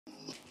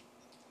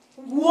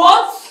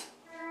What?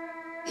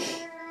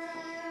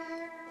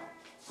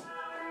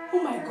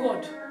 Oh my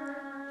God.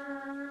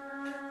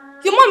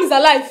 Your mom is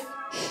alive.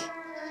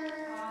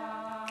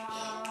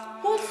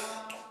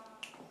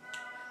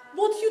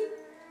 But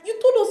you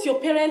told us your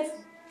parents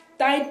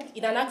died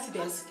in an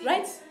accident,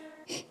 right?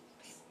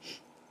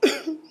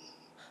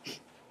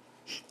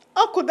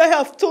 How could I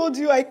have told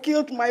you I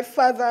killed my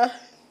father?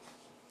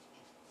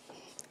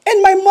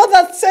 And my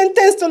mother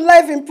sentenced to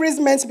life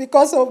imprisonment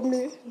because of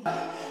me.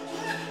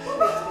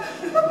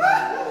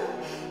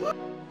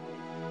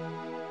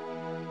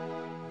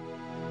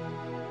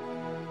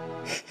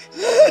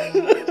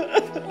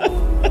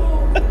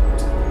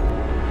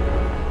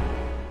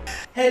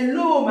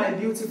 Hello, my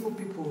beautiful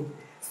people.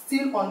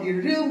 Still on the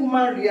Real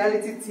Woman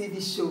reality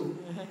TV show.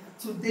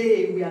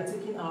 Today, we are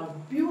taking our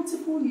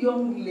beautiful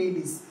young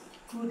ladies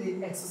through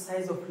the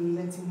exercise of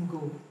letting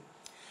go.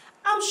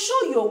 I'm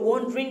sure you're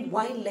wondering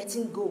why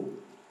letting go.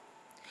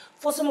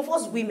 For some of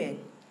us women,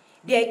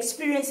 there are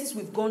experiences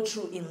we've gone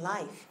through in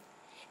life.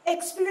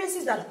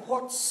 Experiences that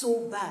hurt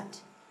so bad.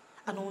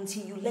 And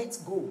until you let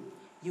go,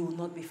 you will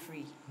not be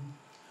free.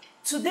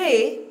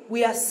 Today,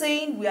 we are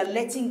saying we are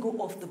letting go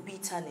of the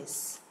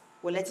bitterness.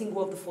 We're letting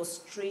go of the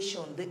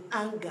frustration, the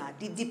anger,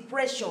 the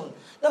depression,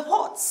 the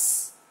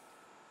hurts.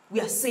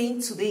 We are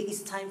saying today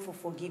is time for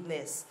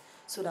forgiveness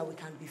so that we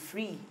can be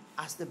free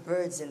as the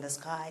birds in the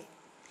sky.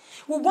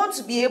 We want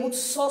to be able to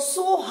soar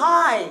so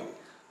high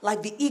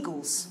like the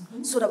eagles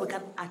so that we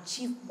can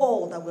achieve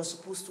all that we're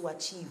supposed to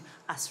achieve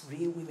as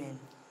real women.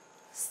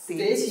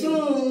 Stay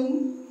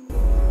tuned.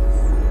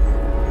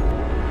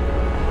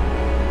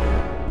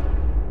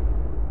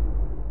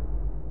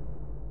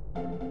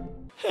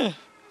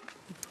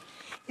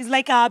 It's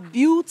like our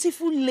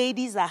beautiful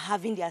ladies are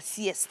having their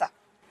siesta.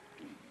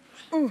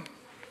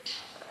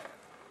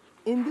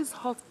 In this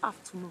hot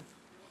afternoon.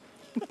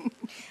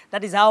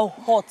 That is how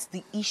hot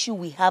the issue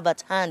we have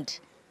at hand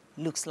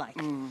looks like.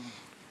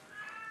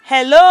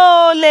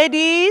 Hello,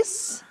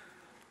 ladies.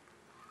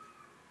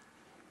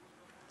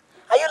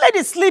 Are you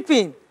ladies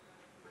sleeping?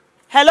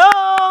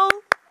 Hello?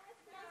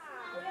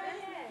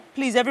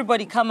 Please,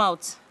 everybody come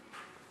out.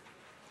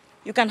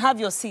 You can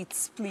have your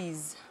seats,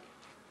 please.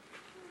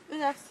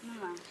 Good afternoon,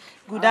 ma'am.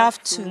 Good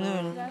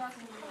afternoon.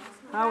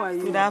 How are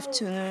you? Good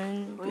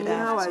afternoon. Good afternoon.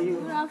 How are you?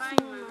 Good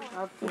afternoon.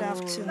 Good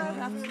afternoon.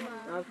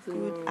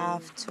 Good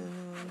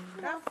afternoon.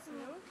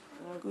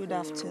 Good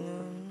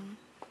afternoon.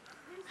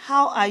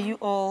 How are you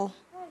all?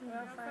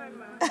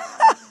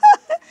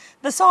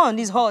 The sun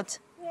is hot.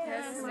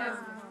 Yes, ma'am.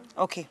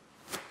 Okay.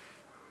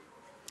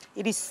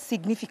 It is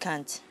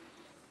significant.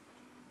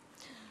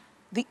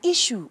 The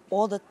issue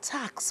or the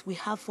task we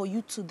have for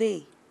you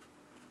today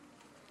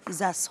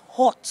is as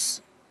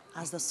hot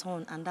as the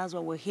sun, and that's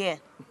why we're here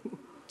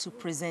to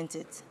present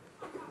it.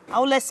 I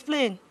will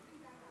explain.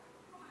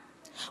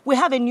 We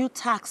have a new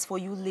task for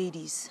you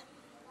ladies.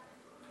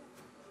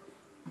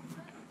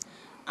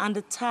 And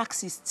the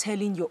task is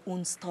telling your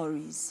own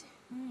stories.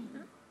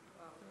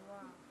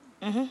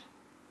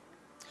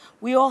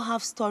 We all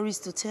have stories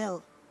to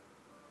tell.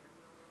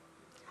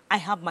 I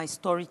have my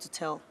story to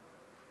tell.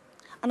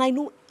 And I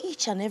know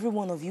each and every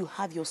one of you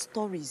have your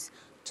stories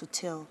to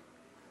tell.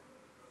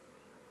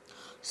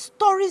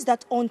 Stories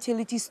that until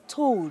it is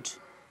told,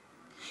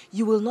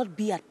 you will not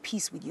be at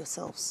peace with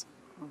yourselves.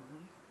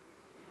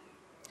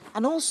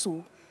 And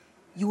also,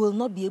 you will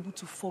not be able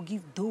to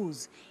forgive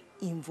those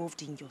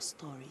involved in your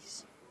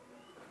stories.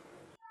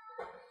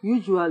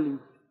 Usually,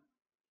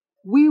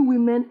 we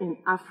women in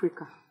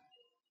Africa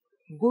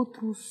go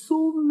through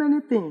so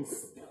many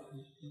things.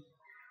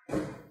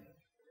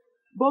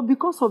 But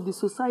because of the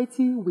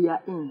society we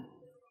are in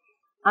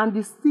and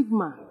the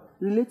stigma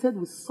related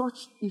with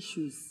such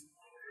issues,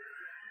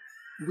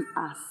 we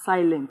are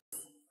silent.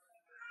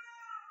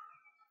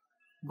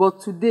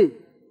 But today,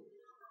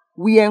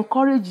 we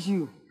encourage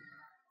you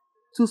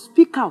to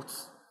speak out.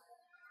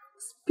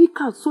 Speak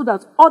out so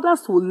that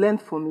others will learn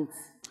from it.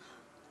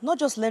 Not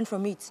just learn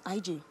from it,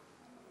 IJ.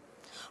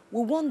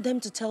 We want them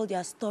to tell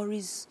their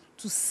stories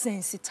to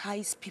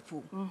sensitize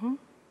people.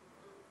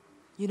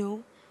 You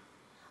know?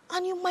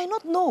 And you might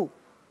not know.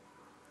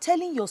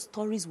 Telling your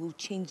stories will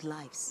change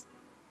lives.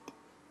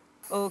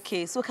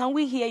 Okay, so can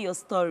we hear your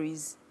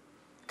stories?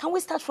 Can we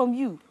start from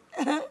you?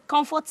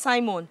 Comfort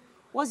Simon,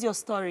 what's your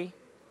story?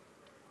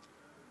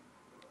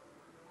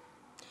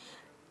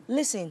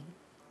 Listen,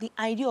 the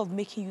idea of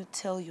making you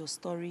tell your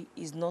story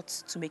is not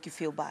to make you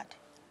feel bad.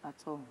 At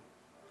all.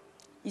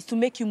 It's to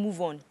make you move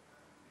on.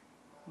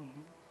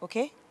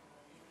 Okay?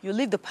 You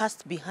leave the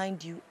past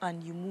behind you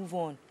and you move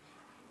on.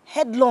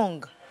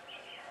 Headlong.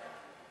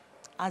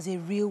 As a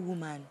real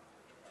woman.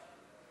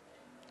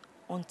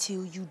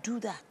 Until you do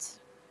that,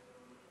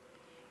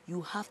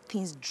 you have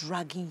things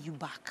dragging you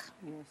back.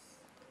 Yes.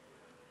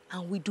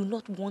 And we do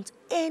not want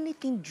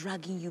anything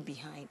dragging you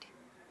behind.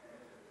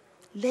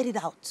 Let it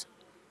out.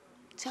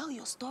 Tell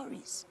your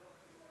stories.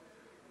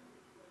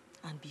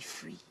 And be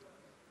free.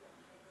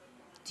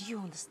 Do you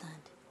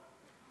understand?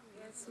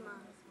 Yes,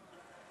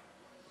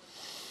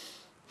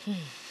 ma'am.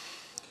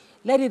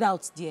 Let it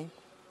out, dear.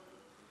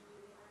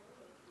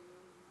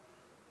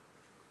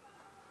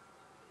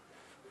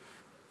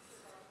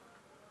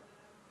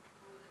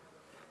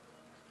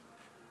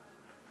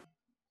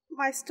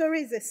 My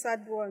story is a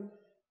sad one.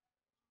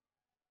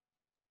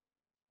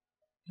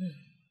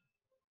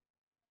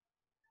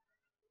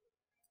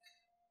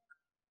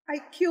 I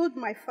killed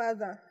my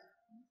father.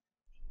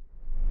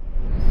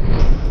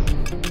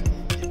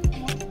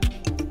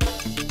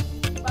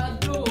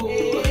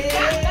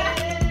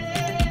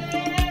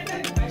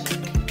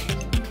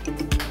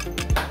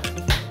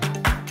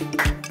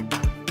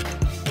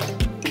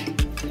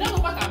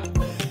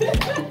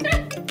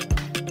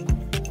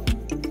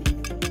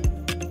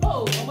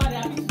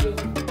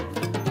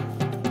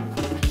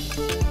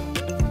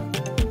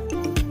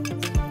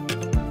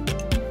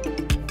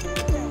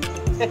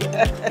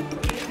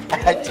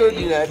 I told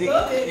you that the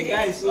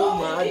guy is so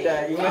mad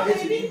that he wanted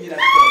to give me that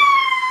stuff.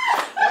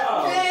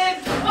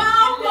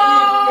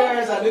 Wow. You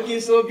girls are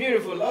looking so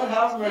beautiful. Lord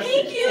have mercy.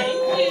 Thank you.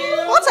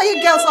 What are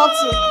you girls up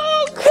to?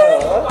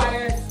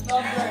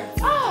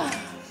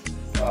 Wow.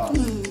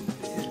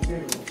 This is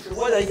beautiful. So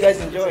what are you guys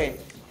enjoying?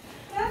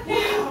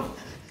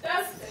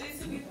 That's a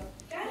little bit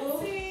of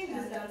dancing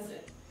and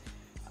dancing.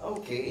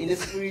 Okay, in the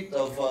spirit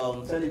of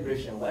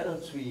celebration, why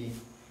don't we,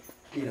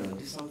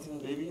 do something,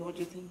 baby? What do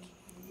you think?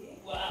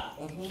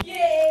 Wow.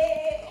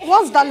 Yay!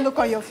 What's that look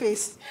on your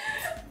face?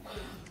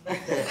 I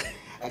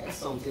got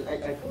something. I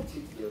got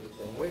it the other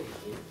time. Wait,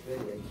 wait, I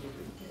keep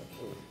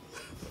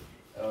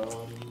it.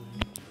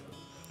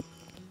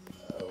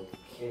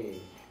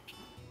 Okay.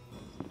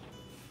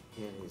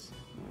 Here it is.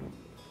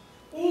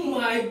 Oh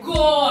my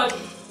God!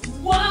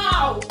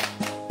 Wow!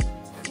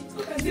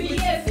 Say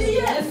yes, say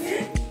yes.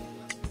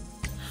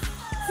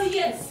 Say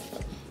yes.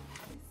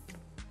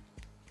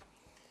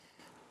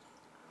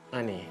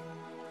 Annie,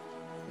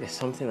 there's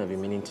something I've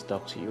been meaning to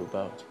talk to you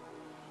about.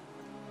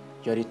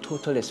 You're the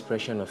total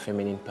expression of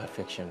feminine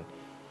perfection.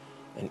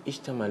 And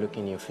each time I look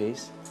in your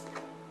face,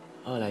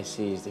 all I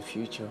see is the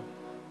future,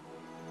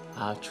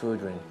 our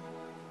children.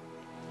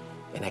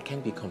 And I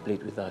can't be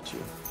complete without you.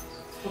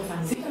 What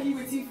are you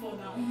waiting for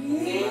now?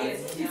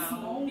 Yes, yes.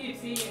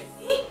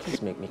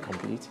 Please make me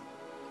complete.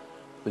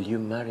 Will you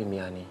marry me,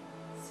 Annie?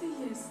 Say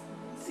yes.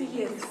 Say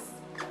yes.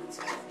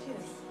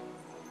 Yes.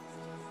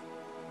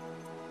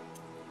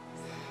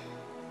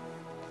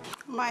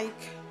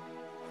 Mike,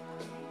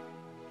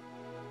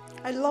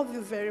 I love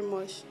you very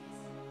much.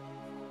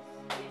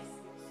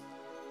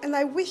 And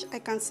I wish I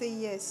can say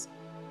yes.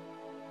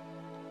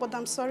 But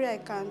I'm sorry I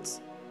can't.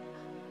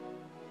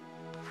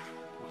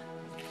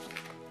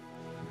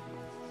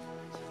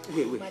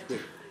 Wait.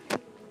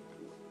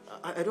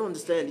 I don't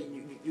understand.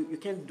 You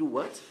can't do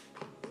what?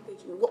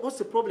 What's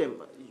the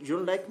problem? You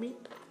don't like me?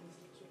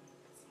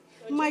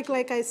 Mike,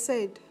 like I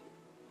said,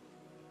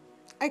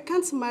 I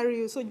can't marry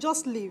you, so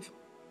just leave.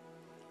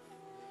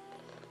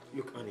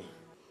 Look, Annie,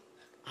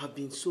 I've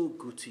been so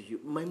good to you.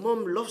 My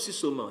mom loves you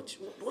so much.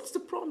 What's the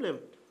problem?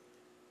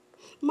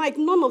 Mike,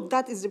 none of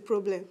that is the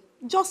problem.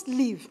 Just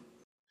leave.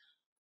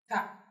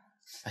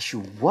 I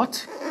should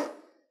what?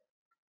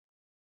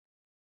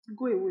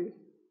 Go away.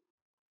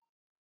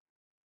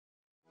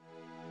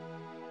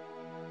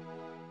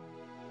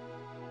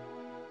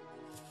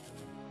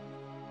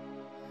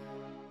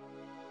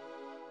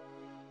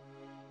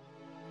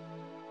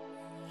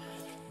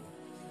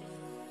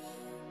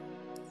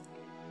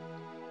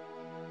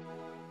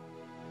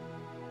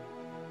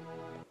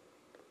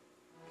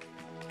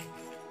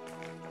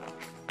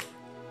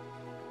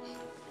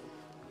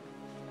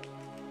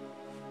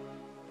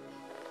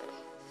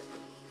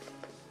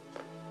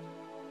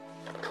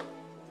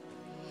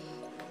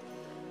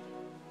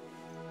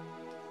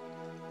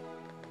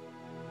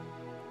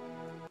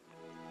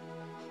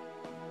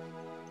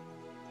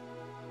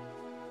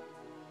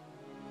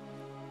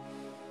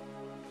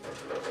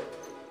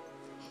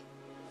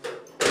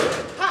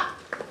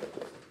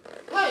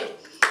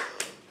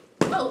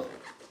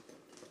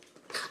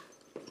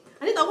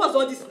 What's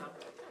all this now?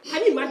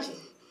 Can you imagine?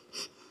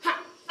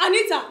 Ha!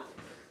 Anita!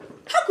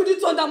 How could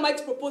you turn down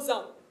Mike's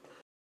proposal?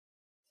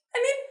 I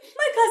mean,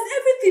 Mike has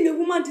everything a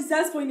woman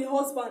desires for in a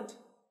husband.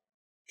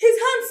 He's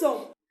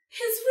handsome.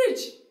 He's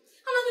rich.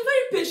 And I've been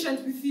very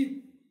patient with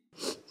you.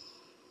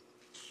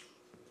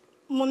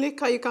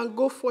 Monica, you can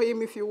go for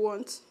him if you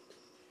want.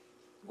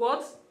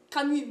 What?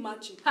 Can you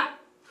imagine? Ha!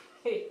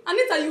 Hey.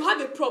 Anita, you have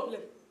a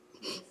problem.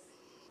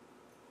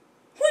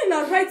 Who in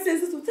her right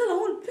senses to tell her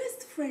own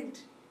best friend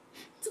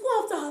to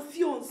go after her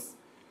fiancé,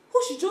 who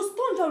she just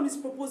turned down his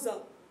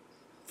proposal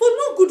for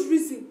no good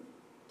reason?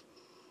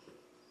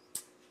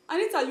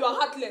 Anita, you are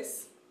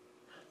heartless.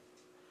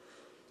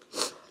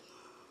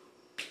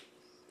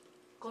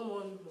 Come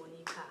on,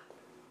 Monica.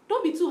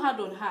 Don't be too hard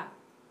on her.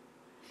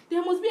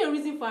 There must be a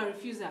reason for her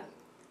refusal.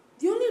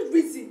 The only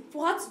reason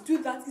for her to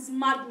do that is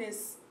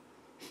madness.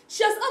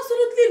 She has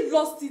absolutely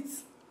lost it.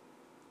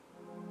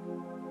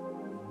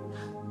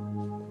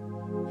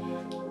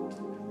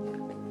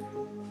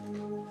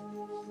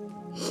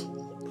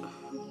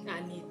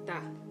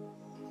 Anita,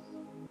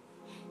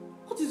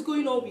 what is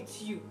going on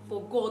with you,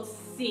 for God's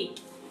sake?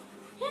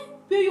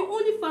 We are your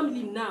only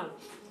family now,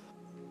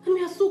 and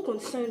we are so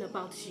concerned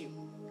about you.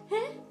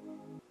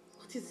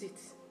 What is it?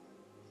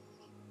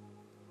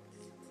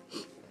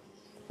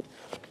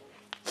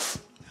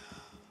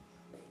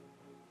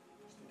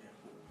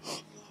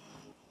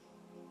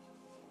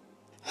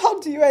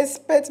 do you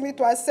expect me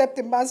to accept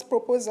a man's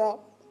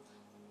proposal?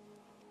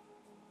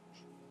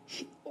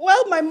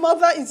 While my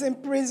mother is in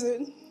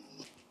prison.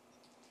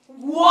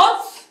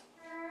 What?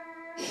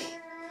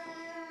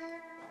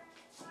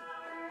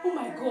 Oh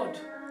my God.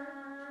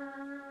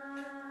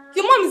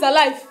 Your mom is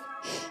alive.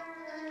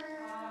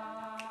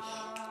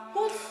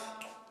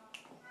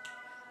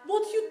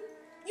 But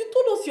you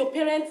told us your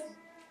parents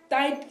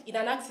died in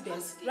an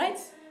accident, right?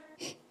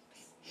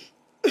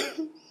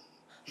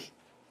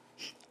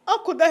 How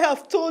could I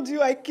have told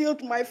you I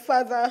killed my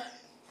father?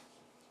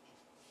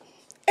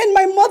 And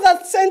my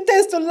mother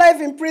sentenced to life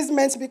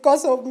imprisonment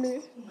because of me.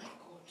 Oh my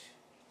God.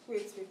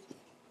 Wait.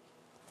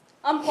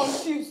 I'm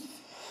confused.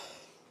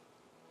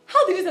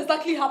 How did this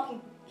exactly happen?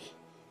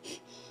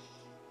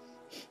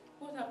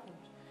 What happened?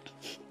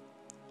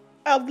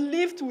 I've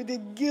lived with the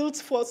guilt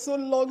for so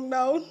long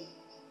now.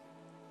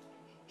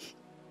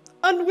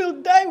 And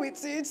will die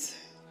with it.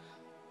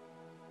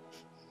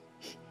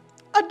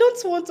 I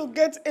don't want to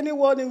get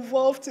anyone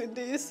involved in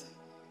this.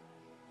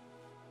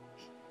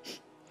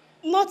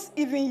 Not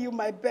even you,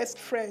 my best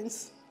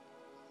friends.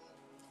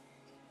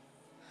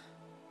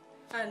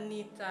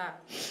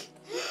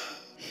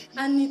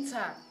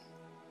 Anita,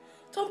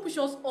 don't push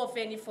us off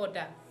any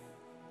further.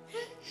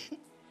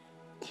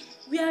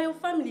 We are your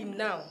family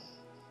now.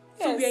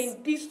 So Yes. we are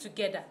in this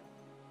together.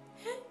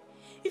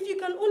 If you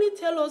can only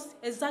tell us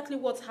exactly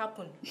what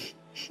happened,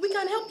 we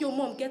can help your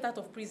mom get out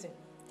of prison.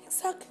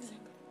 Exactly.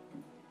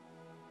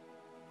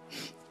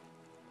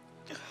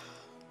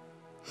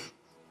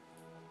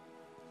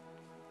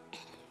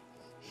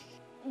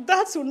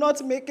 That will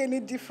not make any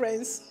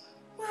difference.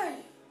 Why?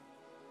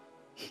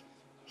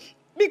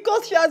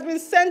 Because she has been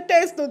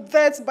sentenced to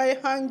death by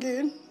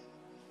hanging.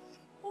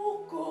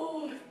 Oh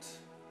God.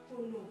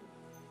 Oh no.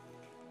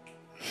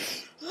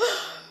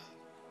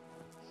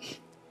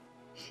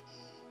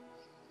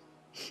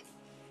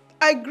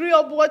 I grew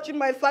up watching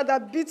my father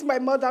beat my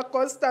mother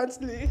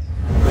constantly.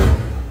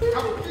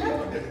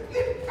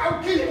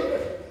 I'll kill you.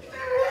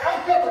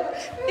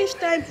 Each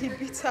time he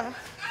beats her,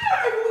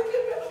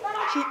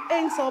 she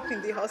ends up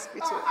in the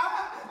hospital.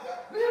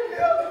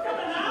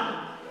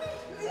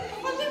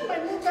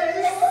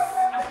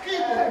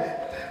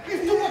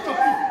 It's too much of you.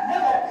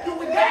 Never. You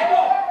will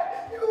die.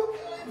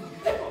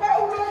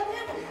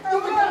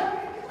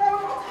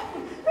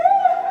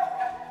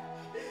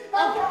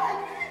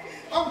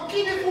 I'm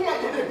killing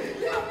woman today.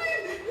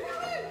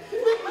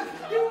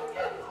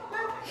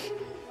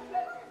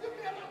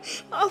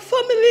 Our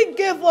family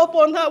gave up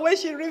on her when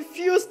she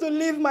refused to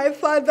leave my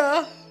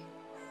father.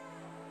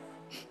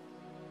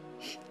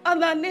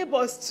 And our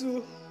neighbors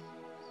too.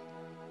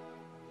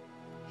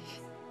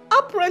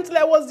 Apparently,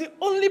 I was the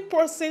only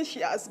person she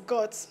has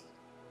got.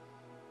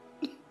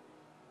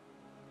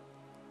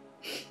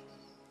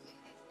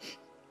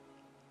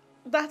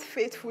 That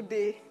fateful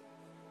day,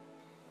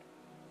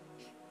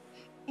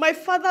 my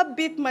father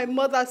beat my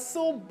mother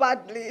so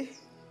badly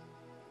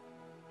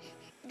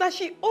that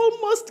she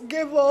almost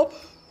gave up.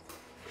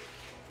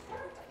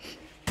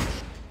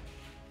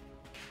 Good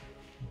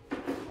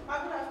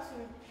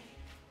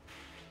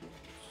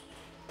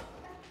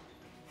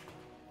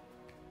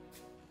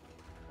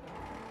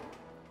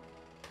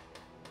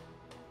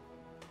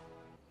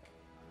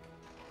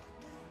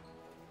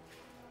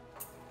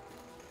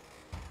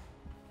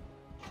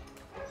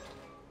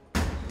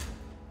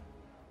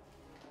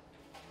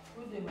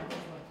afternoon.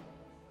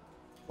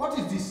 What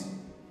is this?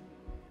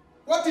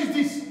 What is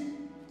this?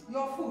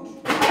 Your food.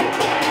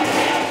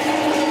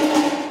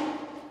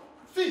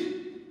 See,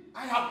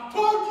 I have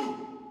told you.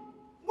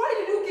 Why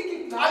did you kick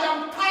it now? I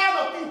am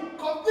tired of you.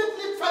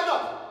 Completely fed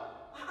up.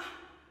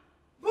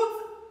 But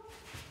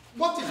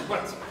What is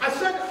what? I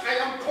said I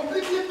am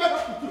completely fed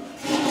up with you.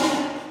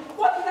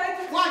 what did I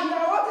do to Why? you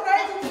now? What did I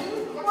do to you?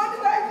 What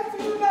did I do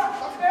to you now?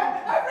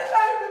 Every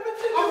time you beat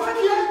me, I'm what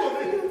did killing I of do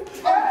to it. you?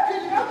 I'm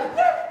killing of it.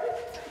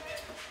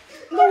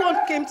 No one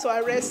came to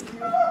our rescue.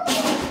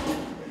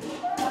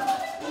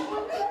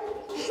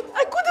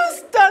 I couldn't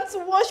stand to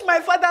watch my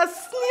father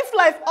sniff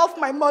life off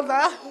my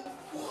mother.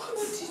 What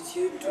did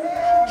you do?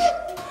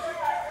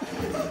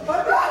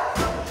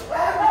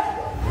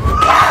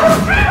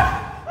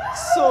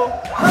 So,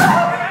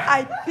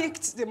 I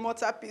picked the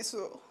mortar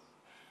pistol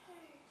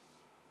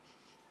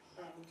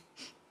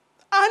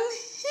and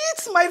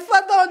hit my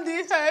father on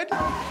the head.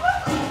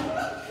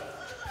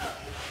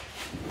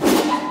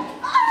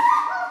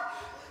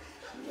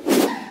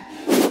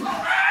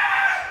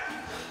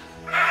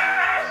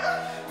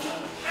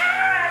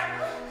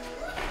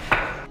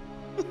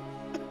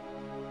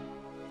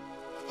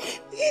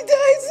 He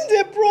died in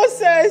the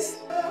process.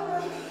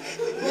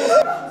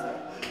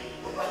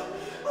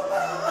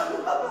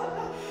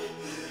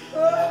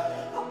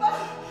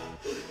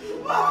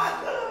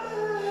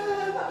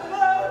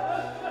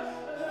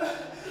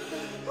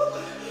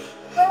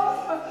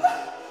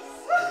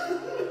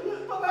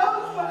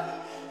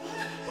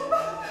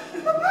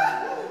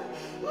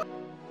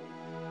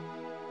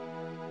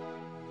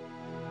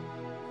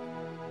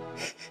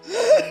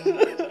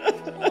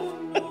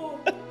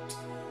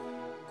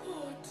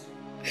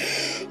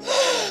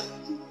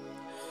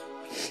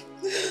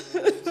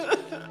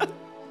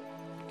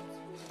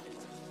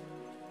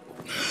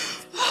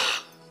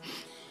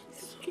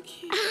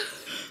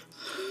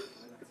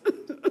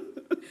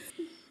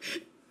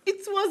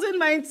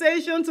 my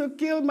intention to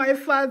kill my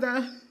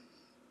father.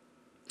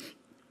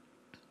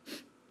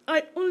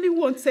 I only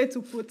wanted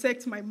to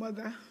protect my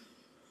mother.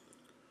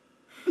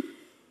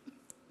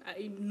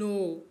 I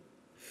know.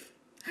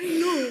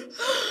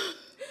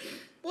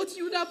 But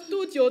you would have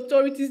told your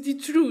authorities the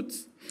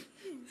truth.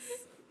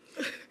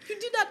 You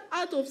did that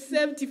out of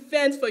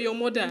self-defense for your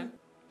mother.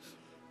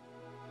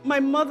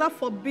 My mother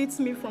forbids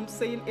me from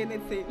saying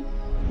anything.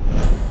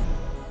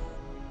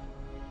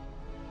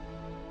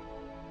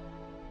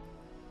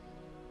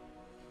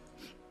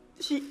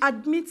 She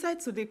admitted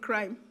to the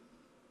crime,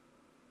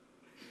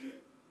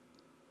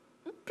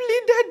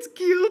 pleaded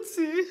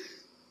guilty,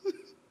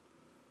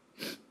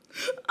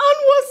 and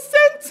was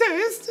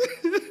sentenced.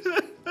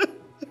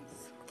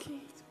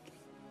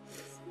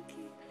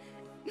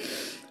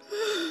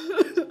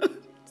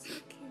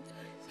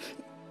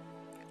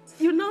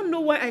 You now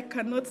know why I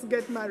cannot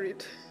get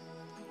married.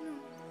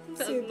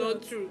 That's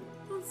not true.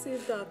 Don't say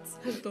that.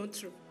 That's not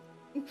true.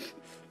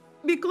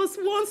 Because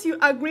once you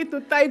agree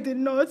to tie the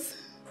knot,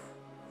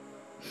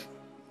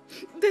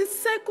 the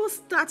cycle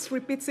starts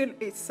repeating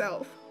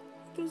itself.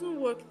 It doesn't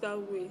work that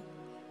way.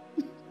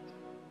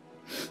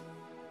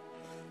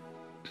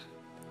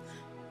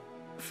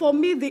 For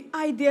me, the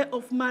idea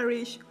of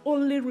marriage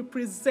only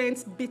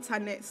represents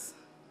bitterness,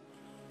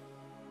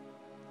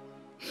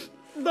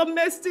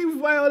 domestic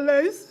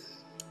violence,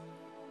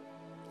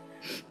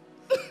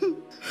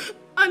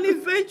 and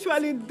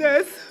eventually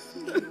death.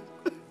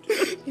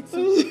 It's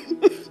okay.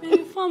 We're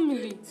your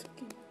family. It's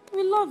okay.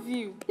 We love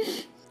you.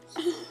 It's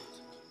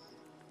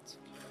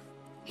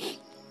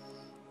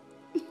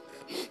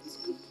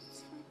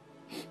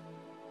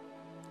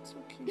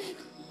okay.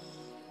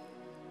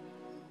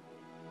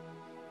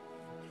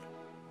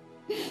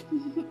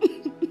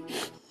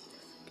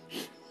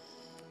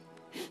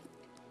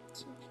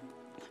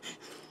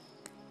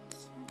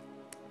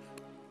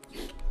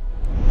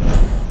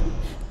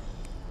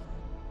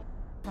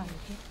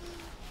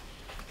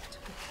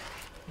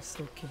 It's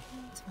okay.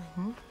 It's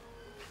fine.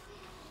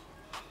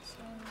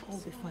 I'll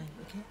be fine,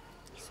 okay?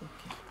 It's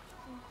okay.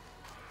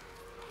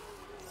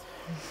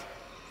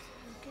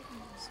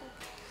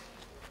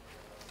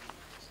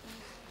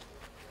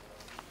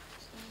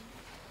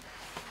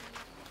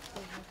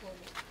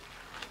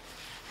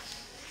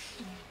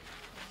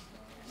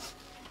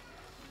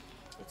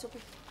 It's okay. It's okay.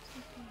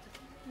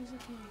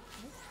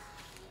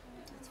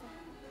 It's fine.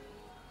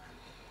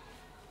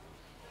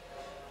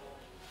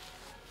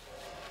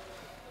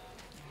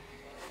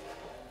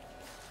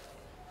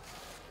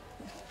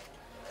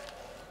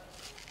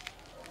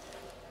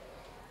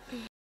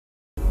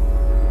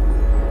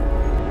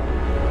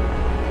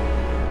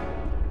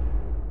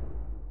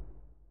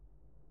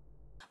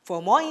 For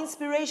more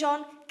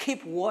inspiration,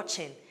 keep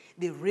watching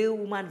the Real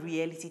Woman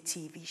reality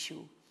TV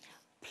show.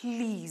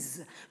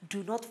 Please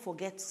do not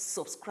forget to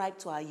subscribe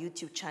to our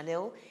YouTube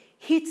channel,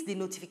 hit the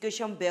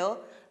notification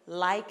bell,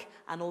 like,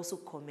 and also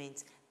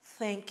comment.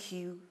 Thank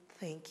you,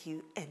 and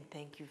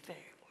thank you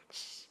very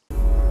much.